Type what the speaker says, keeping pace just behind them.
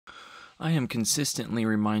I am consistently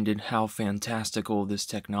reminded how fantastical this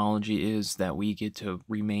technology is that we get to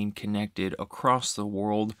remain connected across the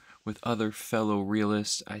world with other fellow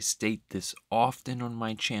realists. I state this often on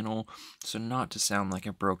my channel, so not to sound like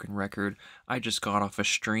a broken record, I just got off a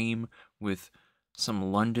stream with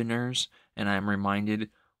some Londoners, and I'm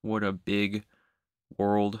reminded what a big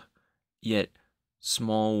world, yet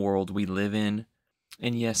small world we live in.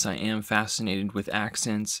 And yes, I am fascinated with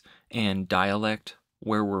accents and dialect,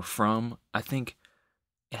 where we're from. I think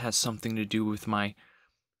it has something to do with my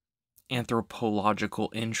anthropological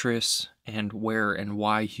interests and where and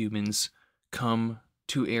why humans come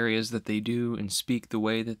to areas that they do and speak the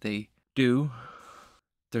way that they do.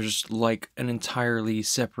 There's like an entirely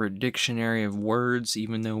separate dictionary of words,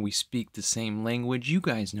 even though we speak the same language. You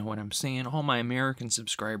guys know what I'm saying. All my American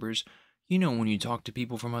subscribers, you know, when you talk to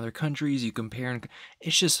people from other countries, you compare, and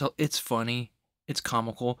it's funny. It's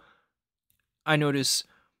comical. I notice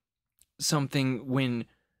something when,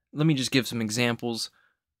 let me just give some examples.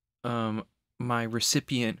 My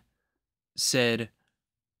recipient said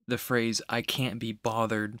the phrase, "I can't be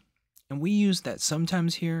bothered." And we use that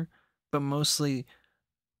sometimes here, but mostly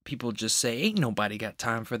people just say, "Ain't nobody got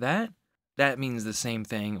time for that." That means the same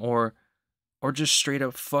thing. Or just straight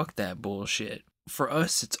up, "Fuck that bullshit." For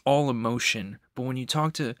us, it's all emotion. But when you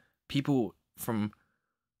talk to people from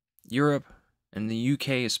Europe and the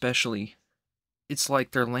UK especially, it's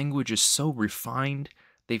like their language is so refined.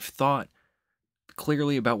 They've thought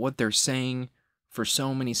clearly about what they're saying for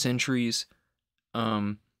so many centuries.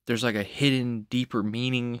 There's like a hidden, deeper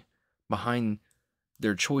meaning behind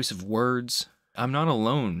their choice of words. I'm not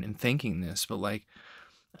alone in thinking this, but like,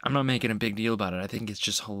 I'm not making a big deal about it. I think it's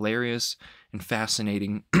just hilarious and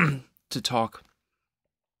fascinating to talk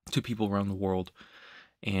to people around the world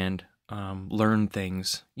and learn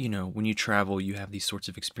things. You know, when you travel, you have these sorts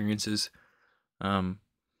of experiences.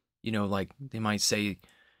 You know, like they might say,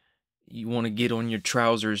 you want to get on your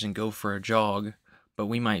trousers and go for a jog, but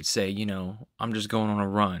we might say, you know, I'm just going on a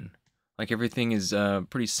run. Like everything is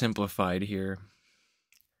pretty simplified here.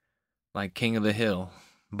 Like King of the Hill.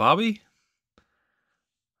 Bobby?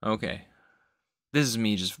 Okay. This is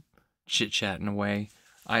me just chit-chatting away.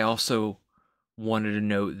 I also wanted to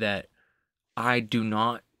note that I do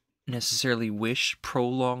not necessarily wish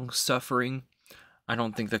prolonged suffering. I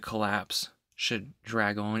don't think the collapse should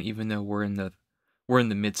drag on, even though we're in the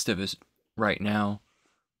midst of it right now.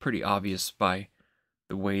 Pretty obvious by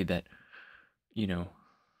the way that, you know,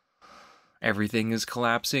 everything is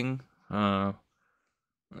collapsing.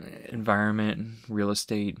 Environment, real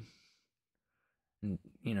estate,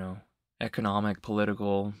 you know, economic,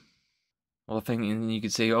 political. Well, and you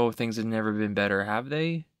could say, oh, things have never been better. Have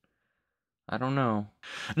they? I don't know.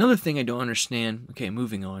 Another thing I don't understand, okay,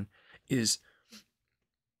 moving on, is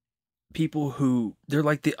people who, they're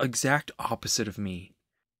like the exact opposite of me.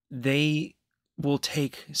 They will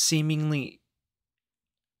take seemingly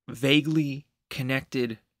vaguely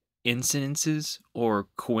connected incidences or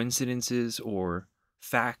coincidences or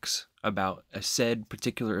facts about a said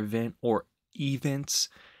particular event or events,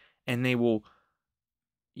 and they will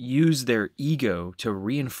use their ego to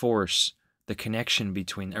reinforce the connection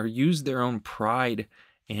between, or use their own pride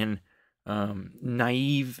and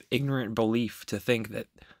naive, ignorant belief to think that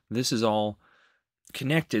this is all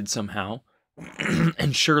connected somehow.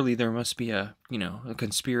 And surely there must be a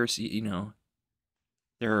conspiracy,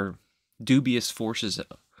 there are dubious forces.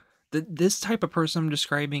 This type of person I'm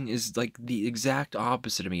describing is like the exact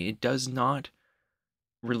opposite of me. It does not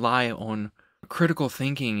rely on critical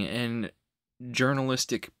thinking and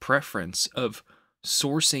journalistic preference of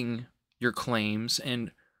sourcing your claims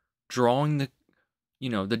and drawing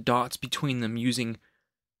the dots between them using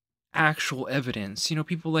actual evidence.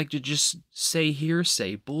 People like to just say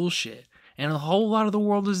hearsay bullshit. And a whole lot of the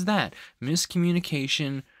world is that.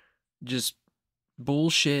 Miscommunication, just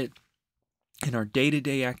bullshit. And our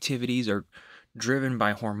day-to-day activities are driven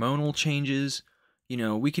by hormonal changes.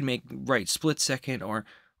 We can make split second or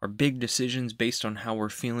big decisions based on how we're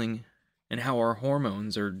feeling and how our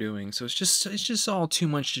hormones are doing. So it's just all too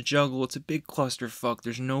much to juggle. It's a big clusterfuck.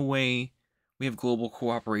 There's no way we have global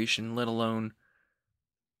cooperation, let alone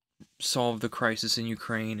solve the crisis in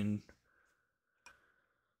Ukraine and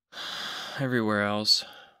everywhere else.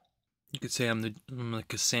 You could say I'm the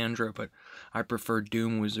Cassandra, but I prefer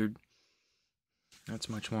Doom Wizard. That's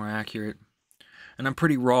much more accurate. And I'm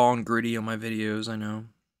pretty raw and gritty on my videos, I know.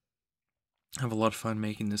 I have a lot of fun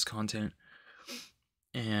making this content.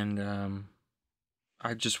 And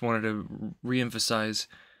I just wanted to reemphasize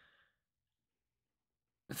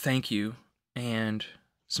thank you, and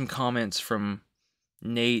some comments from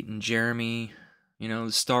Nate and Jeremy, You know,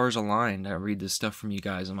 the stars aligned. I read this stuff from you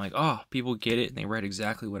guys. I'm like, oh, people get it and they write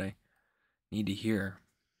exactly what I need to hear.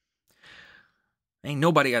 Ain't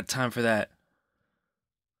nobody got time for that.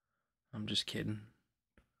 I'm just kidding.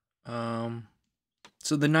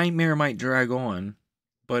 So the nightmare might drag on,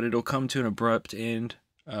 but it'll come to an abrupt end.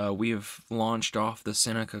 We have launched off the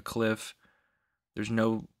Seneca cliff. There's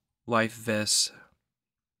no life vests.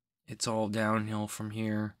 It's all downhill from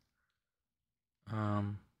here.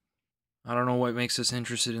 I don't know what makes us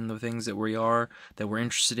interested in the things that we're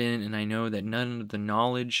interested in, and I know that none of the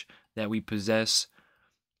knowledge that we possess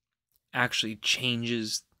actually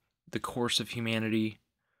changes the course of humanity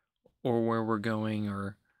or where we're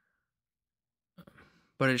going,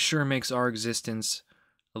 but it sure makes our existence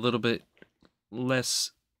a little bit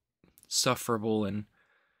less sufferable and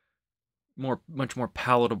much more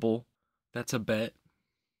palatable. That's a bet.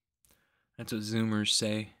 That's what Zoomers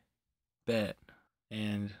say. Bet.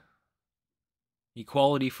 And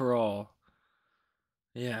equality for all.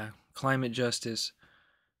 Yeah, climate justice.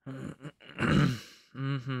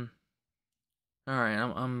 Mm-hmm. All right,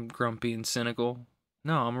 I'm grumpy and cynical.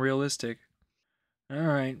 No, I'm realistic. All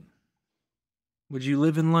right. Would you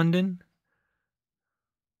live in London?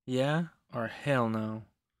 Yeah? Or hell no.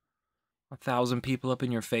 1,000 people up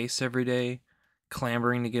in your face every day,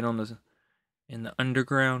 clambering to get in the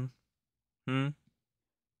underground?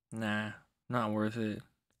 Nah, not worth it.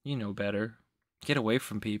 You know better. Get away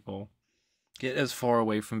from people. Get as far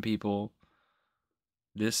away from people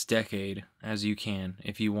this decade as you can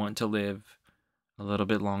if you want to live a little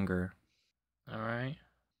bit longer. All right?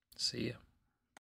 See ya.